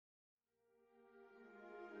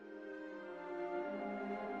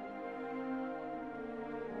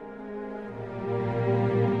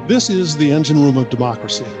This is The Engine Room of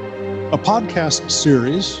Democracy, a podcast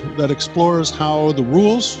series that explores how the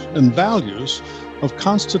rules and values of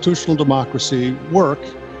constitutional democracy work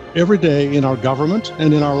every day in our government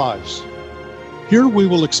and in our lives. Here we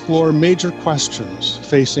will explore major questions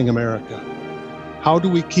facing America. How do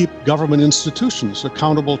we keep government institutions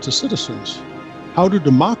accountable to citizens? How do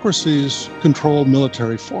democracies control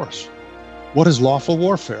military force? What is lawful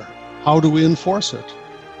warfare? How do we enforce it?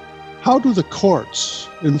 How do the courts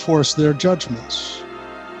enforce their judgments?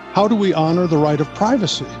 How do we honor the right of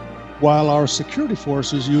privacy while our security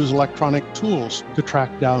forces use electronic tools to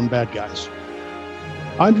track down bad guys?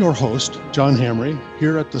 I'm your host, John Hamre,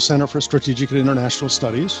 here at the Center for Strategic and International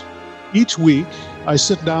Studies. Each week, I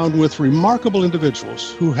sit down with remarkable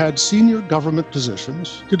individuals who had senior government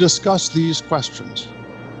positions to discuss these questions.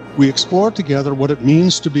 We explore together what it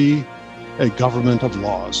means to be a government of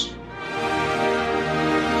laws.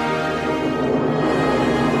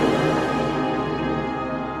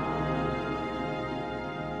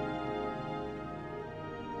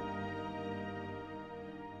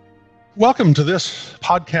 Welcome to this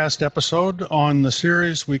podcast episode on the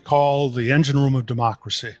series we call The Engine Room of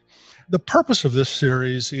Democracy. The purpose of this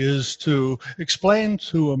series is to explain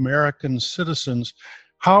to American citizens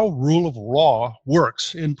how rule of law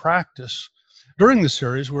works in practice. During the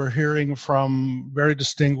series, we're hearing from very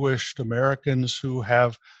distinguished Americans who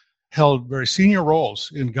have held very senior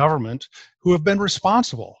roles in government, who have been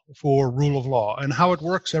responsible for rule of law and how it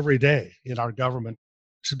works every day in our government.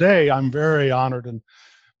 Today, I'm very honored and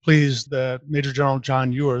pleased that Major General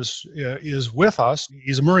John Ewers is with us.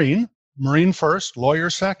 He's a Marine first, lawyer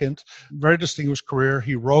second, very distinguished career.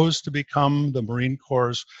 He rose to become the Marine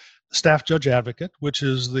Corps' Staff Judge Advocate, which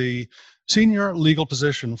is the senior legal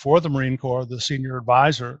position for the Marine Corps, the senior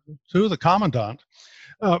advisor to the Commandant.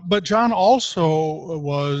 But John also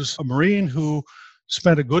was a Marine who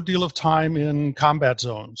spent a good deal of time in combat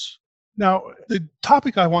zones. Now, the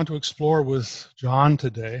topic I want to explore with John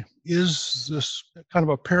today is this kind of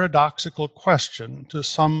a paradoxical question to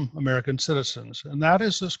some American citizens, and that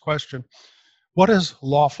is this question: what is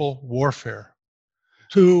lawful warfare?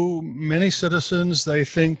 To many citizens, they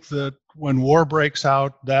think that when war breaks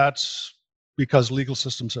out, that's because legal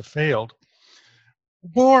systems have failed.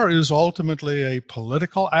 War is ultimately a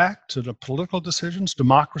political act and a political decisions.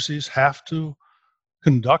 Democracies have to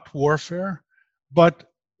conduct warfare, but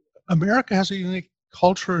America has a unique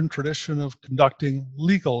culture and tradition of conducting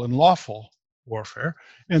legal and lawful warfare,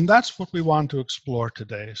 and that's what we want to explore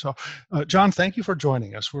today. So, John, thank you for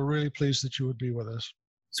joining us. We're really pleased that you would be with us.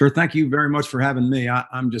 Sir, thank you very much for having me.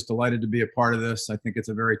 I'm just delighted to be a part of this. I think it's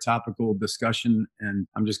a very topical discussion, and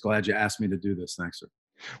I'm just glad you asked me to do this. Thanks, sir.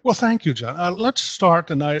 Well, thank you, John. Let's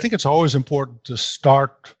start, and I think it's always important to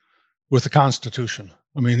start with the Constitution.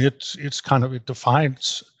 I mean, it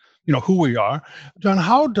defines who we are. John,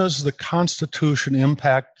 how does the Constitution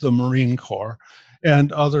impact the Marine Corps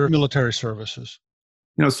and other military services?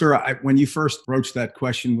 Sir, when you first broached that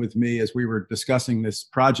question with me as we were discussing this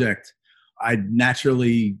project, I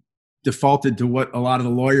naturally defaulted to what a lot of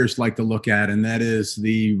the lawyers like to look at, and that is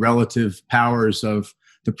the relative powers of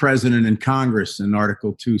the President and Congress in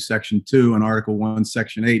Article 2, Section 2, and Article 1,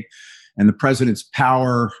 Section 8, and the President's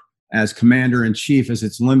power as Commander-in-Chief as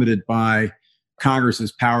it's limited by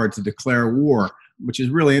Congress's power to declare war, which is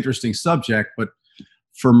a really interesting subject, but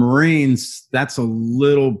for Marines, that's a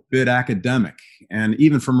little bit academic. And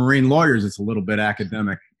even for Marine lawyers, it's a little bit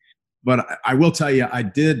academic. But I will tell you, I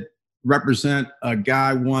did represent a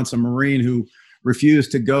guy once, a Marine, who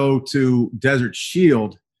refused to go to Desert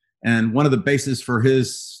Shield. And one of the bases for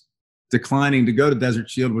his declining to go to Desert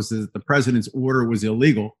Shield was that the President's order was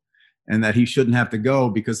illegal and that he shouldn't have to go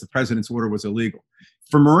because the President's order was illegal.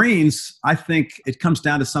 For Marines, I think it comes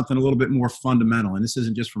down to something a little bit more fundamental, and this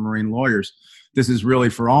isn't just for Marine lawyers. This is really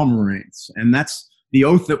for all Marines, and that's the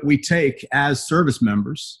oath that we take as service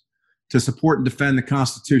members to support and defend the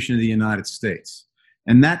Constitution of the United States.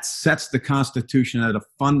 And that sets the Constitution at a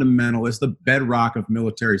fundamental, is the bedrock of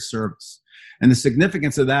military service. And the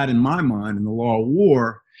significance of that, in my mind, in the law of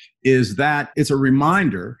war, is that it's a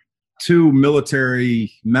reminder to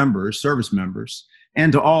military members, service members,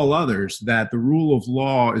 and to all others that the rule of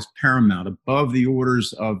law is paramount above the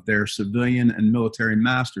orders of their civilian and military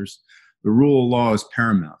masters. The rule of law is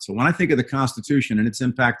paramount. So when I think of the Constitution and its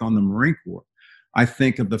impact on the Marine Corps, I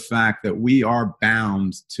think of the fact that we are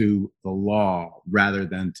bound to the law rather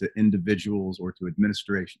than to individuals or to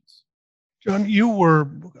administrations. John, you were,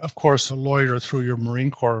 of course, a lawyer through your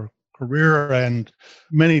Marine Corps career and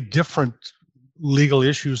many different legal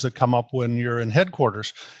issues that come up when you're in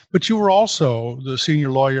headquarters, but you were also the senior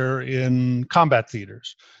lawyer in combat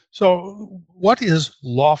theaters. So, what is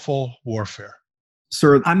lawful warfare?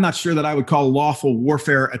 Sir, I'm not sure that I would call lawful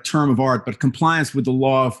warfare a term of art, but compliance with the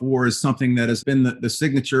law of war is something that has been the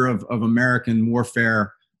signature of American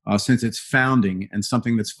warfare since its founding, and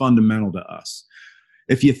something that's fundamental to us.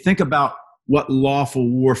 If you think about what lawful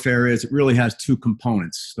warfare is, it really has two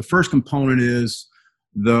components. The first component is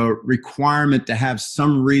the requirement to have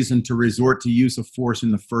some reason to resort to use of force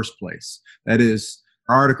in the first place. That is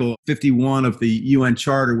Article 51 of the UN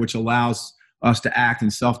Charter, which allows us to act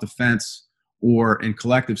in self-defense or in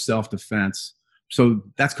collective self-defense. So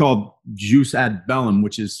that's called jus ad bellum,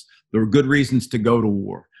 which is there are good reasons to go to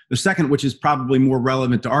war. The second, which is probably more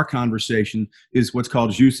relevant to our conversation, is what's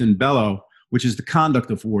called jus in bello, which is the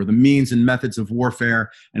conduct of war, the means and methods of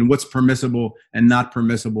warfare, and what's permissible and not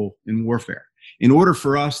permissible in warfare. In order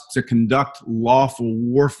for us to conduct lawful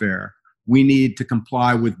warfare, we need to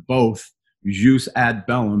comply with both jus ad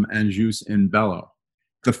bellum and jus in bello.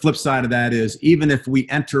 The flip side of that is, even if we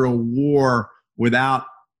enter a war without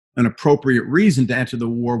an appropriate reason to enter the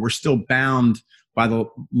war, we're still bound by the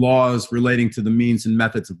laws relating to the means and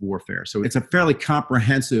methods of warfare. So it's a fairly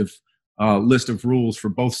comprehensive list of rules for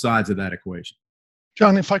both sides of that equation.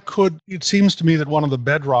 John, if I could, it seems to me that one of the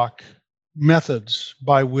bedrock methods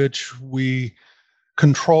by which we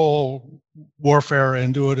control warfare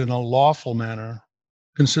and do it in a lawful manner,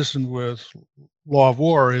 consistent with law of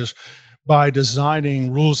war, is by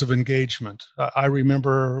designing rules of engagement. I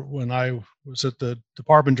remember when I was at the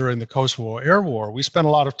department during the Kosovo Air War, we spent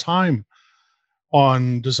a lot of time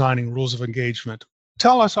on designing rules of engagement.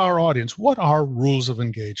 Tell us, our audience, what are rules of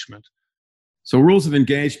engagement? So rules of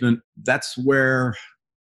engagement, that's where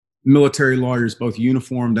military lawyers, both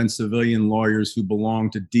uniformed and civilian lawyers who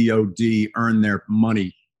belong to DOD, earn their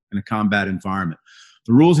money in a combat environment.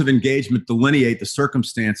 The rules of engagement delineate the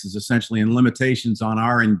circumstances, essentially, and limitations on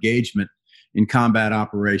our engagement in combat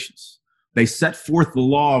operations. They set forth the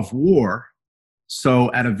law of war,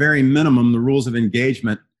 so at a very minimum, the rules of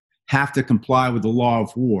engagement have to comply with the law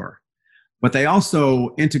of war. But they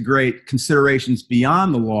also integrate considerations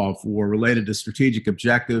beyond the law of war related to strategic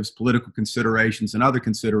objectives, political considerations, and other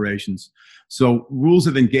considerations. So rules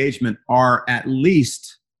of engagement are at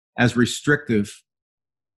least as restrictive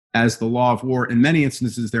as the law of war. In many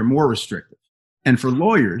instances, they're more restrictive. And for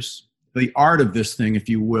lawyers, the art of this thing, if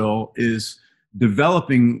you will, is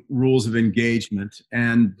developing rules of engagement.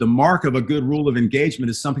 And the mark of a good rule of engagement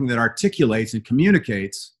is something that articulates and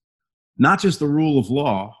communicates not just the rule of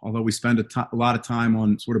law, although we spend a lot of time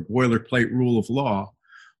on sort of boilerplate rule of law,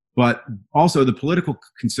 but also the political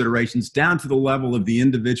considerations down to the level of the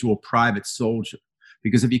individual private soldier.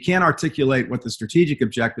 Because if you can't articulate what the strategic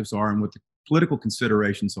objectives are and what the political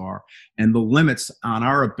considerations are and the limits on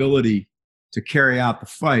our ability to carry out the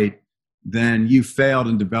fight, then you failed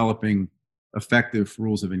in developing effective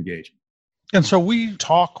rules of engagement. And so we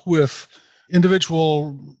talk with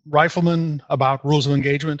individual riflemen about rules of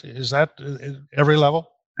engagement. Is that at every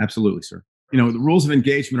level? Absolutely, sir. You know, the rules of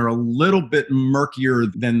engagement are a little bit murkier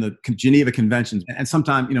than the Geneva Conventions. And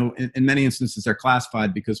sometimes, you know, in many instances, they're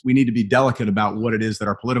classified because we need to be delicate about what it is that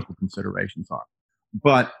our political considerations are.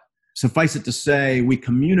 But suffice it to say, we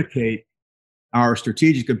communicate our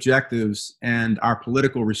strategic objectives and our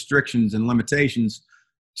political restrictions and limitations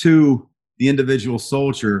to the individual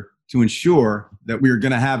soldier to ensure that we are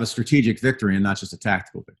going to have a strategic victory and not just a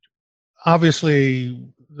tactical victory. Obviously,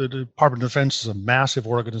 the Department of Defense is a massive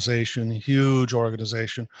organization, huge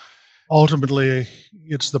organization. Ultimately,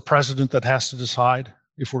 it's the president that has to decide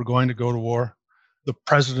if we're going to go to war. The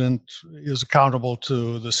president is accountable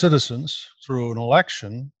to the citizens through an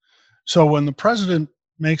election. So when the president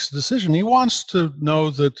makes a decision, he wants to know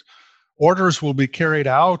that orders will be carried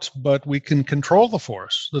out, but we can control the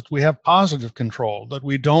force, that we have positive control, that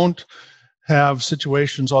we don't have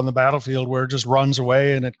situations on the battlefield where it just runs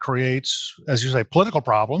away and it creates, as you say, political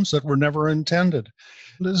problems that were never intended.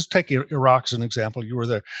 Let's take Iraq as an example. You were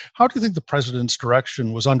there. How do you think the president's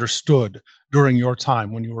direction was understood during your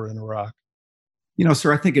time when you were in Iraq? You know,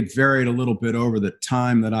 sir, I think it varied a little bit over the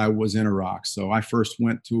time that I was in Iraq. So I first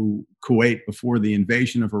went to Kuwait before the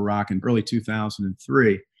invasion of Iraq in early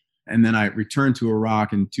 2003. And then I returned to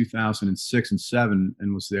Iraq in 2006 and 2007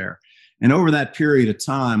 and was there. And over that period of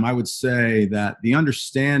time, I would say that the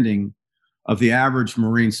understanding of the average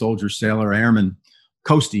Marine soldier, sailor, airman,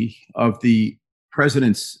 coastie of the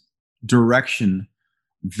president's direction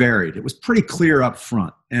varied. It was pretty clear up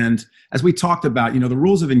front. And as we talked about, you know, the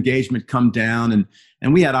rules of engagement come down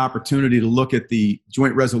and we had opportunity to look at the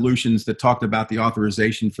joint resolutions that talked about the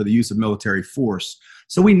authorization for the use of military force.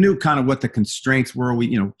 So we knew kind of what the constraints were. We,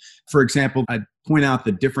 you know, for example, I'd point out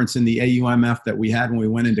the difference in the AUMF that we had when we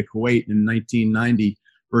went into Kuwait in 1990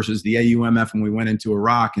 versus the AUMF when we went into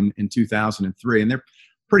Iraq in 2003. And they're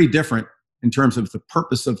pretty different in terms of the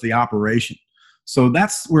purpose of the operation. So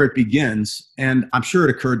that's where it begins. And I'm sure it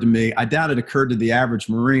occurred to me, I doubt it occurred to the average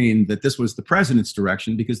Marine that this was the president's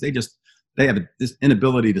direction, because they have this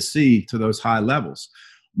inability to see to those high levels.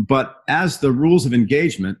 But as the rules of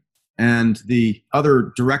engagement and the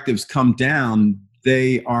other directives come down,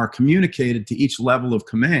 they are communicated to each level of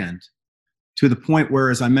command to the point where,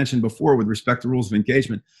 as I mentioned before, with respect to rules of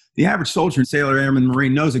engagement, the average soldier, sailor, airman,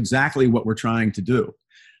 Marine knows exactly what we're trying to do.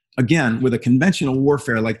 Again, with a conventional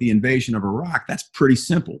warfare like the invasion of Iraq, that's pretty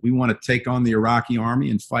simple. We want to take on the Iraqi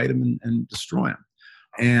army and fight them and destroy them.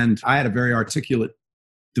 And I had a very articulate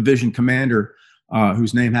division commander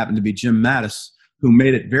whose name happened to be Jim Mattis, who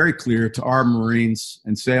made it very clear to our Marines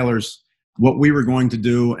and sailors what we were going to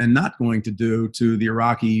do and not going to do to the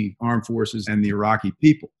Iraqi armed forces and the Iraqi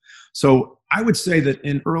people. So I would say that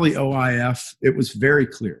in early OIF, it was very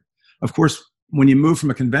clear. Of course, when you move from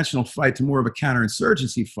a conventional fight to more of a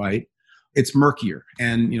counterinsurgency fight, it's murkier.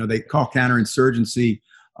 And they call counterinsurgency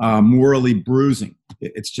morally bruising.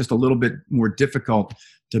 It's just a little bit more difficult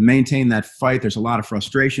to maintain that fight. There's a lot of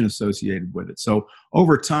frustration associated with it. So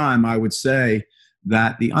over time, I would say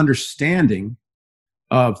that the understanding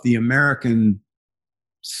of the American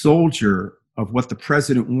soldier of what the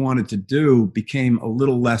president wanted to do became a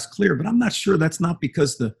little less clear. But I'm not sure that's not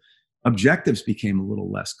because the objectives became a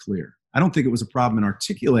little less clear. I don't think it was a problem in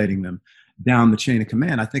articulating them down the chain of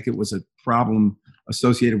command. I think it was a problem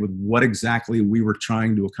associated with what exactly we were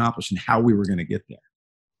trying to accomplish and how we were going to get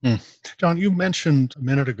there. John, you mentioned a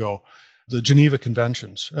minute ago the Geneva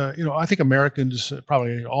Conventions. I think Americans,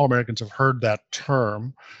 probably all Americans, have heard that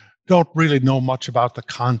term, don't really know much about the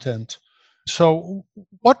content. So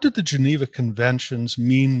what did the Geneva Conventions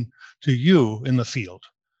mean to you in the field?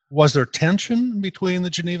 Was there tension between the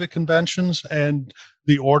Geneva Conventions and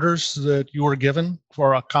the orders that you were given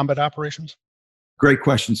for combat operations? Great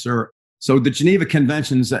question, sir. So the Geneva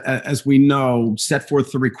Conventions, as we know, set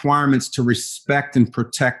forth the requirements to respect and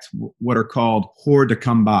protect what are called hors de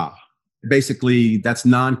combat. Basically, that's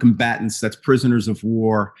non-combatants, that's prisoners of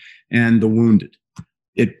war, and the wounded.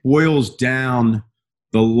 It boils down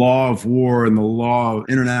the law of war and the law of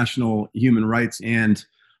international human rights. And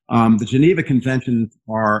the Geneva Conventions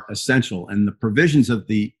are essential, and the provisions of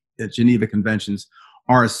the Geneva Conventions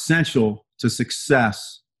are essential to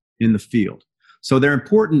success in the field. So they're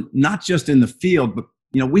important not just in the field, but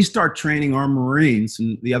we start training our Marines,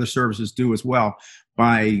 and the other services do as well,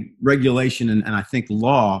 by regulation and I think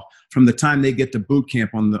law from the time they get to boot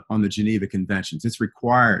camp on the Geneva Conventions. It's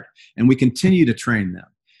required, and we continue to train them.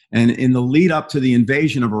 And in the lead up to the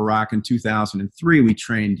invasion of Iraq in 2003, we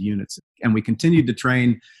trained units, and we continued to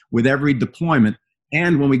train with every deployment.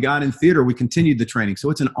 And when we got in theater, we continued the training. So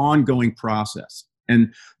it's an ongoing process.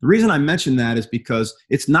 And the reason I mention that is because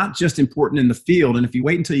it's not just important in the field. And if you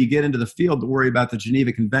wait until you get into the field to worry about the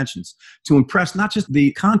Geneva Conventions, to impress not just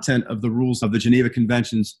the content of the rules of the Geneva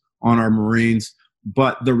Conventions on our Marines,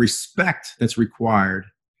 but the respect that's required.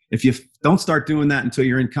 If you don't start doing that until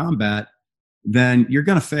you're in combat, then you're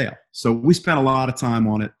going to fail. So we spent a lot of time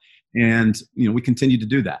on it, and we continue to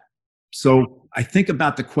do that. So I think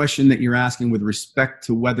about the question that you're asking with respect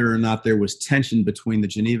to whether or not there was tension between the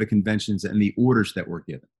Geneva Conventions and the orders that were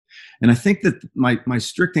given. And I think that my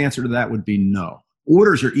strict answer to that would be no.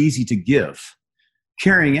 Orders are easy to give.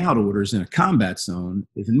 Carrying out orders in a combat zone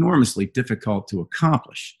is enormously difficult to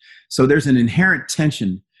accomplish. So there's an inherent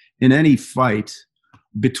tension in any fight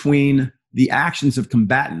between the actions of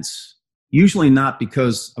combatants, usually not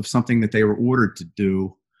because of something that they were ordered to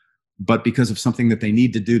do, but because of something that they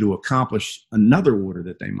need to do to accomplish another order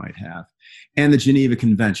that they might have, and the Geneva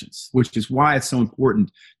Conventions, which is why it's so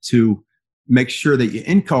important to make sure that you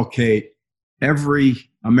inculcate every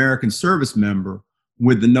American service member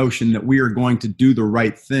with the notion that we are going to do the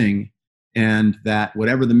right thing, and that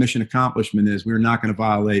whatever the mission accomplishment is, we're not going to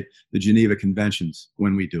violate the Geneva Conventions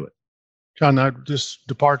when we do it. John, this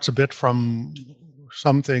departs a bit from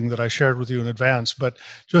something that I shared with you in advance, but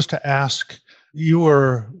just to ask, you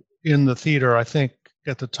were in the theater, I think,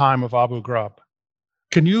 at the time of Abu Ghraib.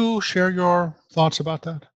 Can you share your thoughts about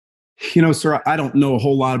that? Sir, I don't know a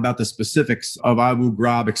whole lot about the specifics of Abu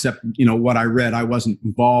Ghraib, except, what I read. I wasn't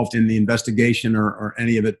involved in the investigation or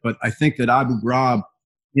any of it, but I think that Abu Ghraib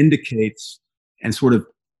indicates and sort of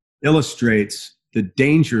illustrates the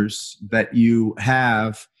dangers that you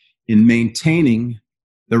have in maintaining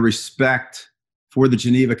the respect for the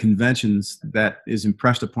Geneva Conventions that is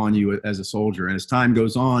impressed upon you as a soldier. And as time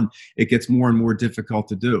goes on, it gets more and more difficult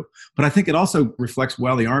to do. But I think it also reflects,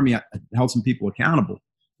 well, the Army held some people accountable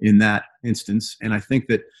in that instance. And I think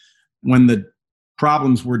that when the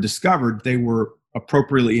problems were discovered, they were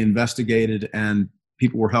appropriately investigated and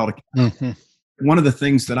people were held accountable. Mm-hmm. One of the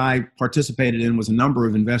things that I participated in was a number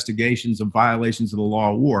of investigations of violations of the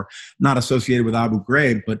law of war, not associated with Abu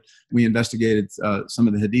Ghraib, but we investigated some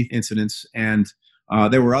of the Hadith incidents, and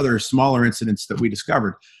there were other smaller incidents that we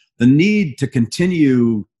discovered. The need to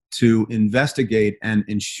continue to investigate and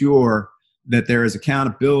ensure that there is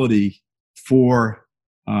accountability for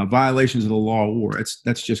violations of the law of war,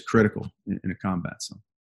 that's just critical in a combat zone.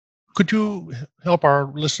 Could you help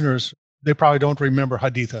our listeners? They probably don't remember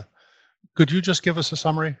Haditha. Could you just give us a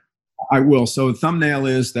summary? I will. So the thumbnail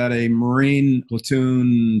is that a Marine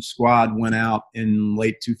platoon squad went out in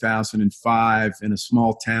late 2005 in a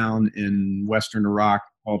small town in western Iraq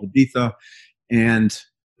called Haditha. And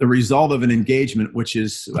the result of an engagement, which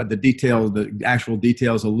is the actual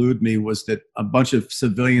details elude me, was that a bunch of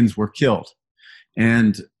civilians were killed.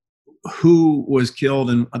 And who was killed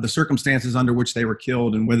and the circumstances under which they were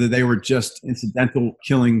killed and whether they were just incidental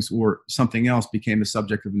killings or something else became the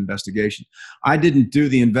subject of investigation. I didn't do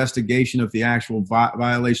the investigation of the actual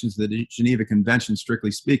violations of the Geneva Convention, strictly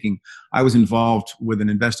speaking. I was involved with an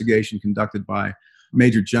investigation conducted by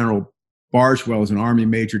Major General Bargewell, as an Army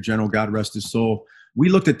Major General, God rest his soul. We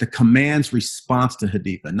looked at the command's response to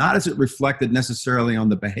Haditha, not as it reflected necessarily on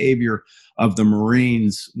the behavior of the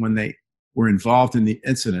Marines when they were involved in the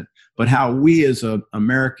incident, but how we as an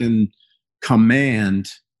American command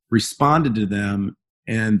responded to them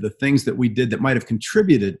and the things that we did that might have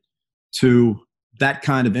contributed to that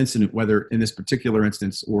kind of incident, whether in this particular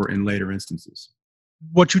instance or in later instances.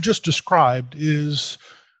 What you just described is,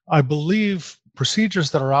 I believe,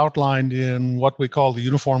 procedures that are outlined in what we call the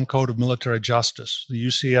Uniform Code of Military Justice, the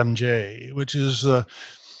UCMJ, which is the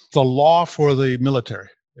law for the military,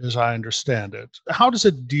 as I understand it. How does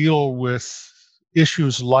it deal with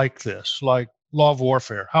issues like this, like law of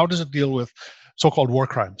warfare? How does it deal with so-called war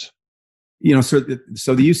crimes? So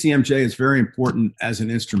the UCMJ is very important as an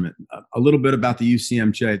instrument. A little bit about the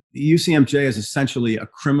UCMJ. The UCMJ is essentially a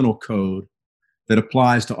criminal code that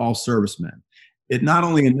applies to all servicemen. It not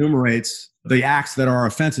only enumerates the acts that are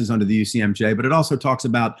offenses under the UCMJ, but it also talks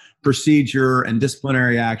about procedure and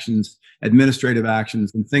disciplinary actions, administrative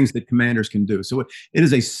actions, and things that commanders can do. So it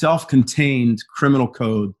is a self-contained criminal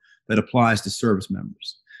code that applies to service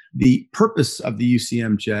members. The purpose of the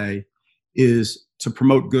UCMJ is to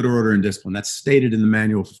promote good order and discipline. That's stated in the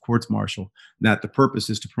Manual of Courts Martial, that the purpose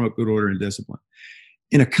is to promote good order and discipline.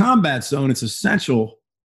 In a combat zone, it's essential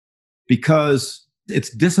because it's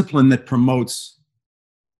discipline that promotes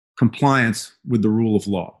compliance with the rule of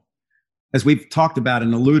law. As we've talked about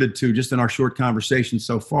and alluded to just in our short conversation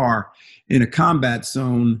so far, in a combat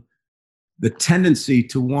zone, the tendency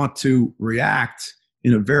to want to react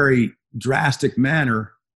in a very drastic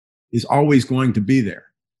manner is always going to be there.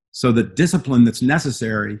 So the discipline that's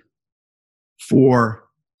necessary for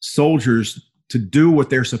soldiers to do what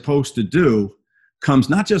they're supposed to do comes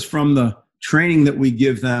not just from the training that we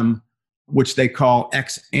give them, which they call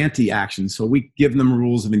ex-ante actions. So we give them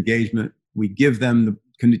rules of engagement, we give them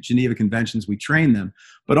the Geneva Conventions, we train them,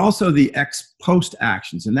 but also the ex-post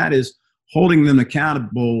actions, and that is holding them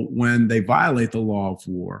accountable when they violate the law of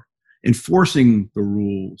war, enforcing the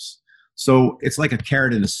rules. So it's like a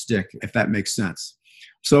carrot and a stick, if that makes sense.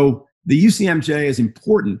 So the UCMJ is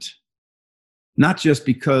important, not just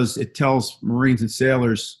because it tells Marines and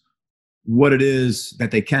sailors what it is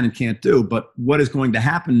that they can and can't do, but what is going to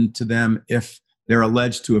happen to them if they're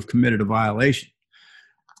alleged to have committed a violation.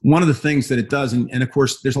 One of the things that it does, and of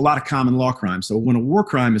course, there's a lot of common law crimes. So when a war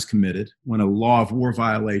crime is committed, when a law of war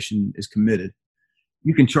violation is committed,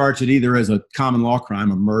 you can charge it either as a common law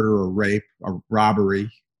crime, a murder or rape or robbery,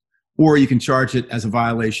 or you can charge it as a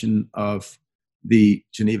violation of the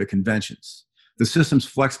Geneva Conventions. The system's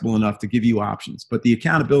flexible enough to give you options, but the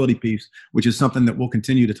accountability piece, which is something that we'll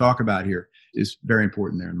continue to talk about here, is very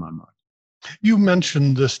important there in my mind. You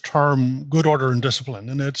mentioned this term, good order and discipline,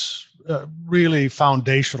 and it's really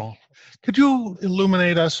foundational. Could you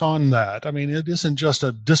illuminate us on that? I mean, it isn't just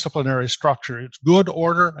a disciplinary structure. It's good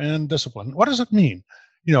order and discipline. What does it mean,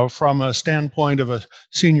 from a standpoint of a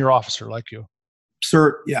senior officer like you?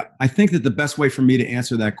 Sir, yeah, I think that the best way for me to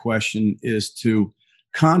answer that question is to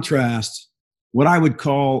contrast what I would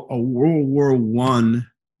call a World War I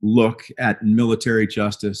look at military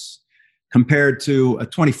justice compared to a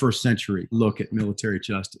 21st century look at military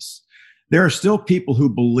justice. There are still people who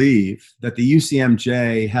believe that the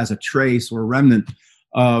UCMJ has a trace or remnant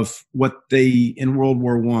of what they, in World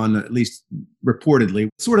War I, at least reportedly,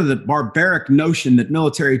 sort of the barbaric notion that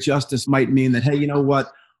military justice might mean that, hey, you know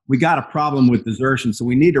what? we got a problem with desertion. So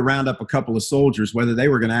we need to round up a couple of soldiers, whether they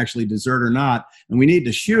were going to actually desert or not. And we need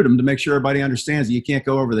to shoot them to make sure everybody understands that you can't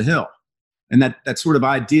go over the hill. And that sort of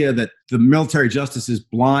idea that the military justice is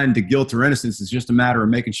blind to guilt or innocence is just a matter of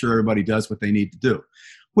making sure everybody does what they need to do,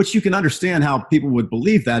 which you can understand how people would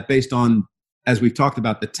believe that based on, as we've talked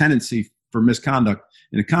about, the tendency for misconduct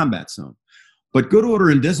in a combat zone. But good order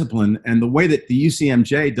and discipline, and the way that the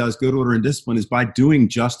UCMJ does good order and discipline is by doing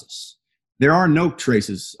justice. There are no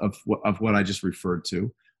traces of what I just referred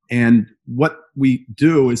to. And what we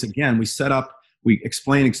do is, again, we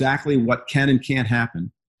explain exactly what can and can't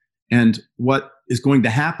happen and what is going to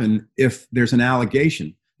happen if there's an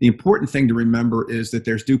allegation. The important thing to remember is that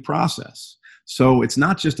there's due process. So it's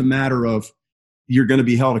not just a matter of you're going to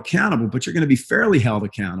be held accountable, but you're going to be fairly held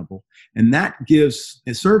accountable. And that gives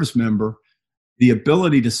a service member the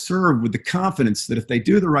ability to serve with the confidence that if they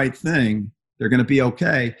do the right thing, they're going to be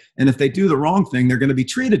okay. And if they do the wrong thing, they're going to be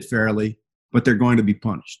treated fairly, but they're going to be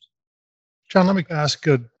punished. John, let me ask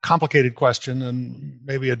a complicated question and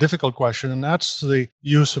maybe a difficult question, and that's the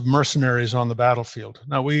use of mercenaries on the battlefield.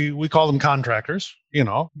 Now, we call them contractors,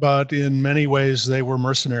 but in many ways they were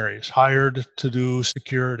mercenaries hired to do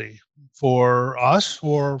security for us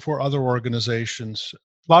or for other organizations.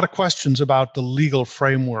 A lot of questions about the legal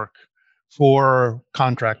framework for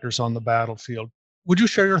contractors on the battlefield. Would you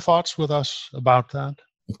share your thoughts with us about that?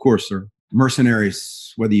 Of course, sir.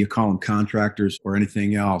 Mercenaries, whether you call them contractors or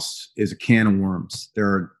anything else, is a can of worms. There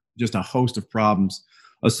are just a host of problems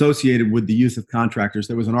associated with the use of contractors.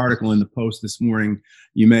 There was an article in the Post this morning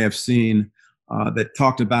you may have seen that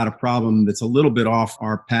talked about a problem that's a little bit off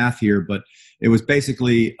our path here, but it was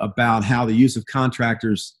basically about how the use of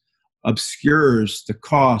contractors obscures the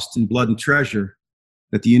cost in blood and treasure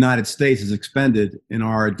that the United States has expended in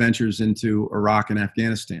our adventures into Iraq and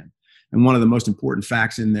Afghanistan. And one of the most important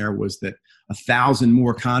facts in there was that 1,000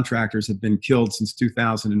 more contractors have been killed since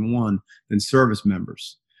 2001 than service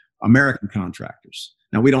members, American contractors.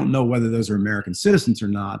 Now, we don't know whether those are American citizens or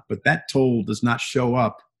not, but that toll does not show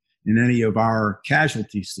up in any of our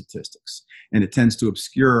casualty statistics. And it tends to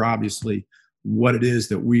obscure, obviously, what it is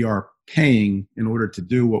that we are paying in order to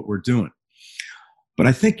do what we're doing. But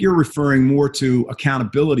I think you're referring more to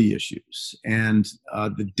accountability issues and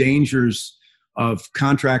the dangers of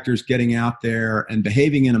contractors getting out there and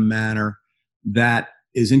behaving in a manner that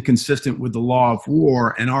is inconsistent with the law of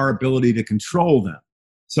war and our ability to control them.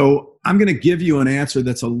 So I'm going to give you an answer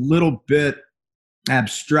that's a little bit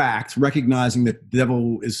abstract, recognizing that the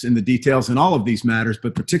devil is in the details in all of these matters,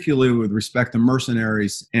 but particularly with respect to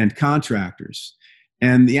mercenaries and contractors.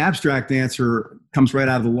 And the abstract answer comes right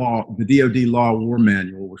out of the DoD Law War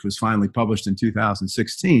Manual, which was finally published in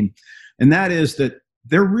 2016. And that is that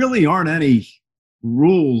there really aren't any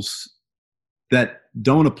rules that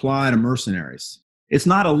don't apply to mercenaries. It's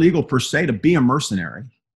not illegal per se to be a mercenary.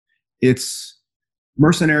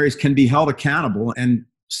 Mercenaries can be held accountable, and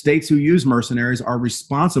states who use mercenaries are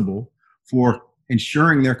responsible for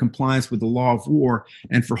ensuring their compliance with the law of war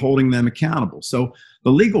and for holding them accountable. So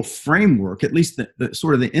the legal framework, at least the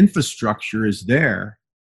sort of the infrastructure, is there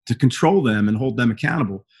to control them and hold them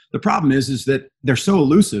accountable. The problem is that they're so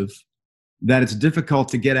elusive that it's difficult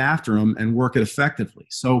to get after them and work it effectively.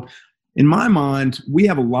 So in my mind, we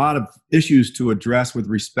have a lot of issues to address with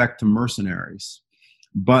respect to mercenaries.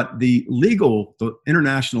 But the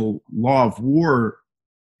international law of war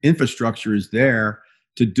infrastructure is there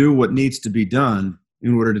to do what needs to be done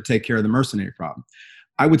in order to take care of the mercenary problem.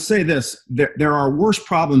 I would say this, there are worse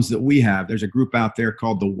problems that we have. There's a group out there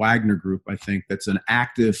called the Wagner Group, I think, that's an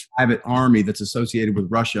active private army that's associated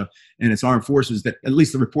with Russia and its armed forces that, at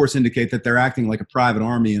least the reports indicate, that they're acting like a private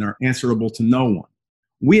army and are answerable to no one.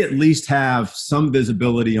 We at least have some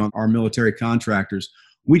visibility on our military contractors.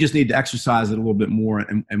 We just need to exercise it a little bit more.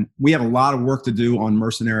 And we have a lot of work to do on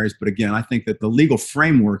mercenaries. But again, I think that the legal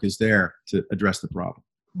framework is there to address the problem.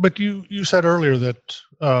 But you said earlier that,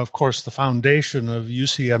 of course, the foundation of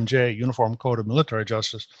UCMJ, Uniform Code of Military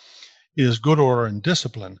Justice, is good order and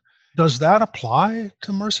discipline. Does that apply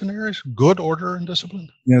to mercenaries, good order and discipline?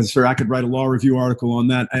 Yes, sir. I could write a law review article on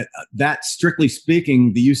that. That, strictly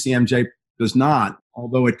speaking, the UCMJ does not,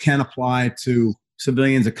 although it can apply to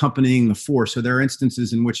civilians accompanying the force. So there are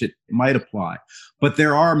instances in which it might apply. But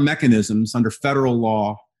there are mechanisms under federal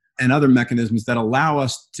law and other mechanisms that allow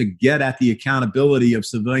us to get at the accountability of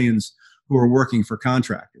civilians who are working for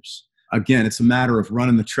contractors. Again, it's a matter of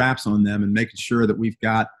running the traps on them and making sure that we've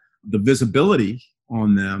got the visibility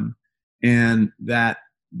on them and that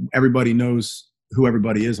everybody knows who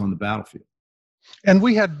everybody is on the battlefield. And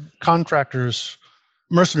we had contractors,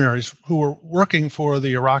 mercenaries, who were working for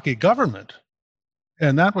the Iraqi government.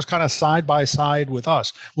 And that was kind of side by side with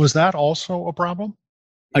us. Was that also a problem?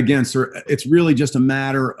 Again, sir, it's really just a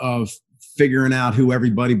matter of figuring out who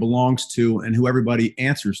everybody belongs to and who everybody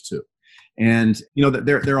answers to. And,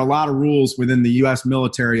 there are a lot of rules within the U.S.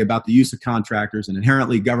 military about the use of contractors and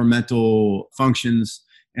inherently governmental functions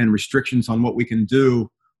and restrictions on what we can do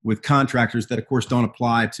with contractors that, of course, don't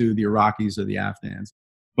apply to the Iraqis or the Afghans.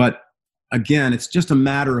 But again, it's just a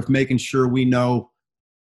matter of making sure we know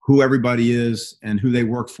who everybody is and who they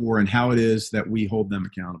work for and how it is that we hold them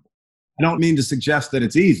accountable. I don't mean to suggest that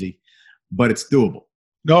it's easy, but it's doable.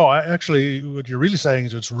 No, actually, what you're really saying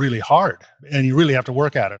is it's really hard and you really have to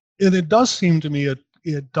work at it. And it does seem to me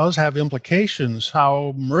it does have implications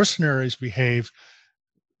how mercenaries behave.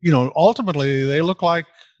 Ultimately, they look like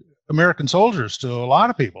American soldiers to a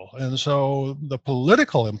lot of people. And so the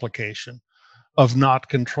political implication of not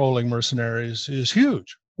controlling mercenaries is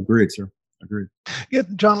huge. Agreed, sir. Agreed. Yeah,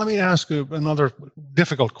 John, let me ask you another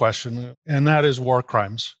difficult question, and that is war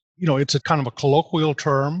crimes. It's a kind of a colloquial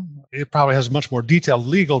term. It probably has much more detailed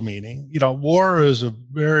legal meaning. War is a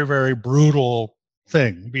very, very brutal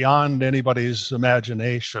thing beyond anybody's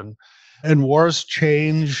imagination. And wars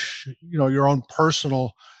change, your own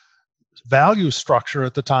personal value structure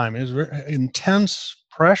at the time. Is intense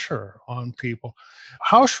pressure on people.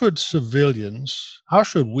 How should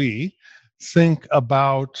we think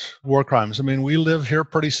about war crimes? I mean, we live here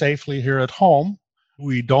pretty safely here at home.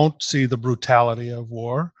 We don't see the brutality of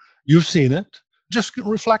war. You've seen it. Just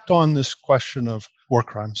reflect on this question of war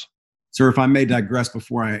crimes. Sir, if I may digress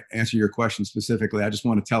before I answer your question specifically, I just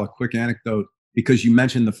want to tell a quick anecdote because you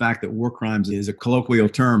mentioned the fact that war crimes is a colloquial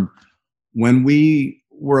term. When we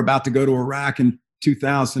were about to go to Iraq in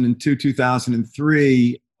 2002,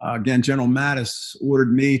 2003, again, General Mattis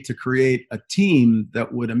ordered me to create a team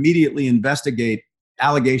that would immediately investigate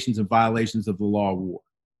allegations of violations of the law of war.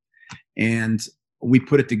 And we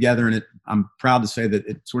put it together, and I'm proud to say that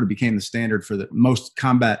it sort of became the standard for the most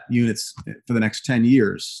combat units for the next 10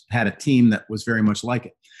 years, had a team that was very much like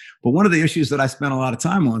it. But one of the issues that I spent a lot of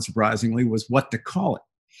time on, surprisingly, was what to call it.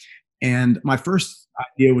 And my first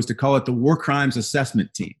idea was to call it the War Crimes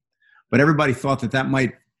Assessment Team. But everybody thought that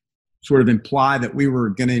might sort of imply that we were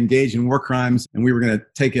going to engage in war crimes and we were going to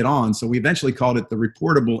take it on. So we eventually called it the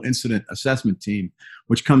Reportable Incident Assessment Team,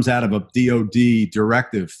 which comes out of a DOD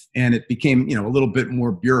directive. And it became, a little bit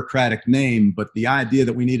more bureaucratic name, but the idea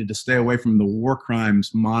that we needed to stay away from the war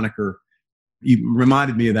crimes moniker, you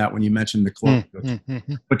reminded me of that when you mentioned the cloak.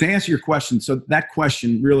 But to answer your question, so that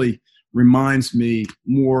question really reminds me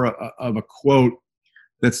more of a quote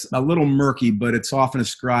that's a little murky, but it's often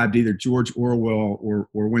ascribed to either George Orwell or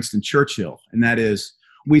Winston Churchill. And that is,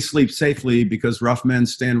 we sleep safely because rough men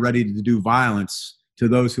stand ready to do violence to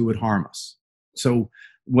those who would harm us. So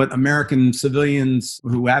what American civilians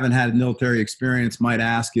who haven't had military experience might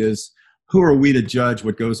ask is, who are we to judge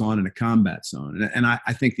what goes on in a combat zone? And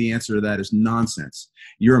I think the answer to that is nonsense.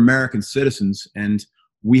 You're American citizens, and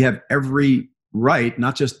we have every right,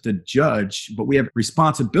 not just to judge, but we have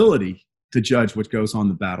responsibility to judge what goes on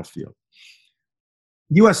the battlefield.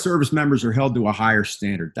 U.S. service members are held to a higher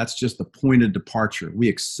standard. That's just the point of departure. We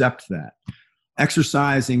accept that.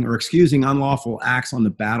 Exercising or excusing unlawful acts on the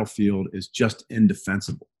battlefield is just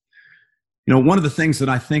indefensible. One of the things that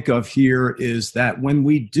I think of here is that when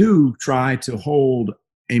we do try to hold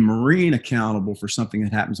a Marine accountable for something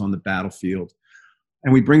that happens on the battlefield,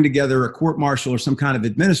 and we bring together a court martial or some kind of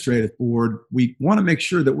administrative board, we want to make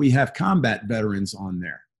sure that we have combat veterans on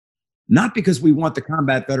there. Not because we want the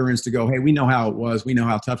combat veterans to go, hey, we know how it was, we know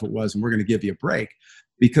how tough it was, and we're going to give you a break.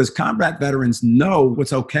 Because combat veterans know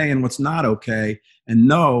what's okay and what's not okay, and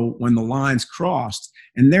know when the line's crossed,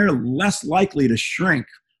 and they're less likely to shrink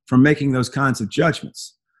from making those kinds of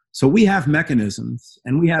judgments. So we have mechanisms,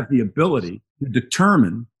 and we have the ability to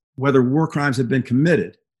determine whether war crimes have been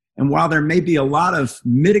committed. And while there may be a lot of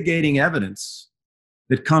mitigating evidence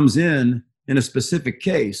that comes in a specific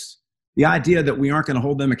case, the idea that we aren't going to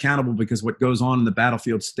hold them accountable because what goes on in the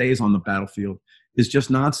battlefield stays on the battlefield is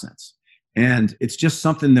just nonsense. And it's just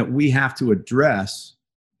something that we have to address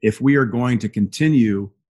if we are going to continue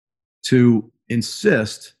to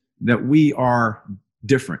insist that we are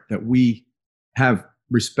different, that we have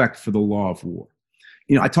respect for the law of war.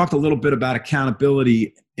 I talked a little bit about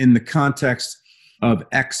accountability in the context of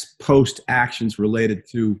ex post actions related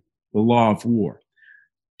to the law of war.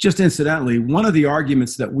 Just incidentally, one of the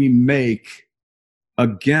arguments that we make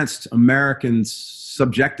against Americans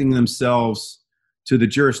subjecting themselves to the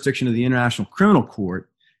jurisdiction of the International Criminal Court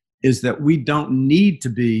is that we don't need to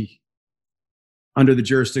be under the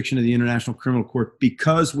jurisdiction of the International Criminal Court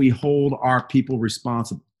because we hold our people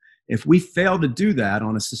responsible. If we fail to do that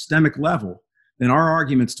on a systemic level, then our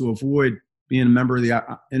arguments to avoid being a member of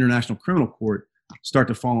the International Criminal Court start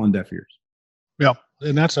to fall on deaf ears. Yeah,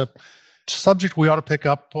 and that's a subject we ought to pick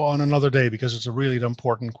up on another day because it's a really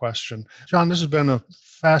important question. John, this has been a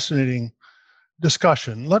fascinating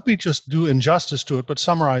discussion. Let me just do injustice to it, but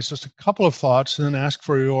summarize just a couple of thoughts and then ask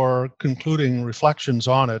for your concluding reflections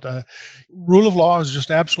on it. Rule of law is just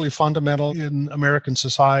absolutely fundamental in American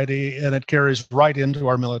society, and it carries right into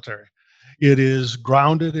our military. It is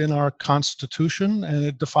grounded in our Constitution, and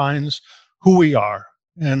it defines who we are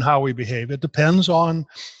and how we behave. It depends on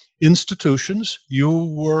institutions. You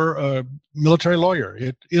were a military lawyer.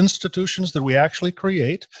 Institutions that we actually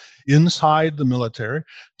create inside the military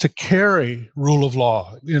to carry rule of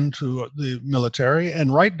law into the military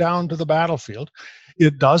and right down to the battlefield.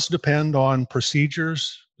 It does depend on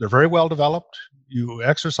procedures. They're very well developed. You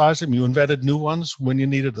exercise them. You invented new ones when you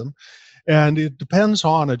needed them. And it depends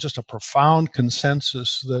on just a profound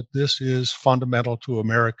consensus that this is fundamental to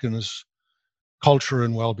Americans' culture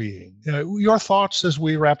and well-being. Your thoughts as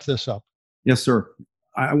we wrap this up? Yes, sir.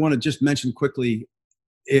 I want to just mention quickly,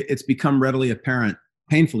 it's become readily apparent,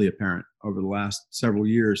 painfully apparent over the last several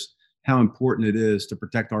years, how important it is to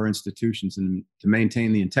protect our institutions and to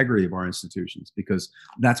maintain the integrity of our institutions, because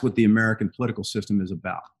that's what the American political system is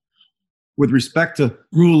about. With respect to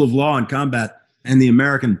rule of law in combat and the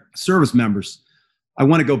American service members, I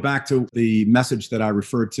want to go back to the message that I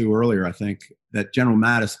referred to earlier, I think, that General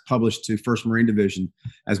Mattis published to 1st Marine Division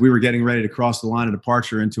as we were getting ready to cross the line of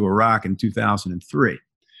departure into Iraq in 2003.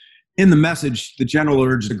 In the message, the general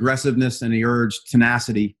urged aggressiveness and he urged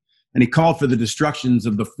tenacity, and he called for the destructions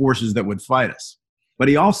of the forces that would fight us. But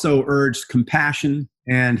he also urged compassion,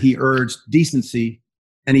 and he urged decency,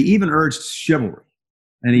 and he even urged chivalry.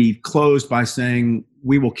 And he closed by saying,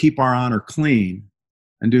 "We will keep our honor clean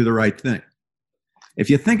and do the right thing." If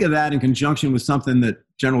you think of that in conjunction with something that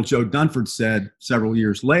General Joe Dunford said several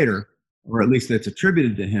years later, or at least that's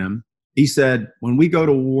attributed to him, he said, "When we go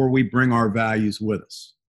to war, we bring our values with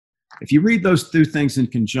us." If you read those two things in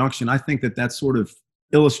conjunction, I think that sort of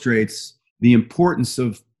illustrates the importance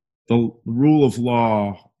of the rule of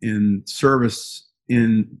law in service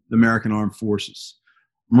in the American Armed Forces.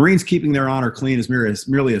 Marines keeping their honor clean is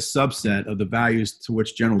merely a subset of the values to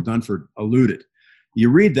which General Dunford alluded. You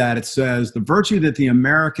read that, it says, the virtue that the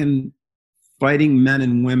American fighting men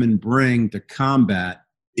and women bring to combat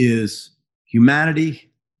is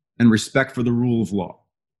humanity and respect for the rule of law.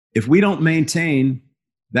 If we don't maintain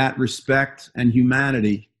that respect and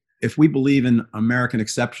humanity, if we believe in American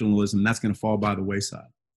exceptionalism, that's going to fall by the wayside.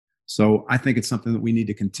 So I think it's something that we need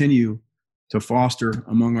to continue to foster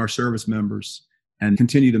among our service members and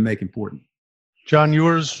continue to make important. John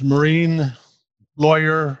Ewers, Marine,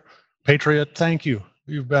 lawyer, patriot, thank you.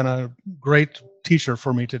 You've been a great teacher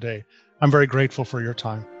for me today. I'm very grateful for your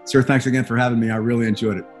time. Sir, thanks again for having me. I really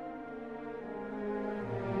enjoyed it.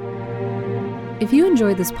 If you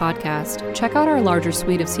enjoyed this podcast, check out our larger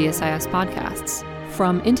suite of CSIS podcasts.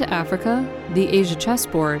 From Into Africa, The Asia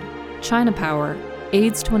Chessboard, China Power,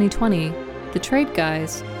 AIDS 2020, The Trade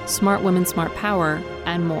Guys, Smart Women, Smart Power,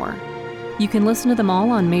 and more. You can listen to them all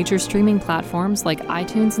on major streaming platforms like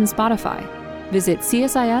iTunes and Spotify. Visit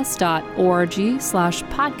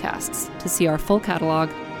csis.org/podcasts to see our full catalog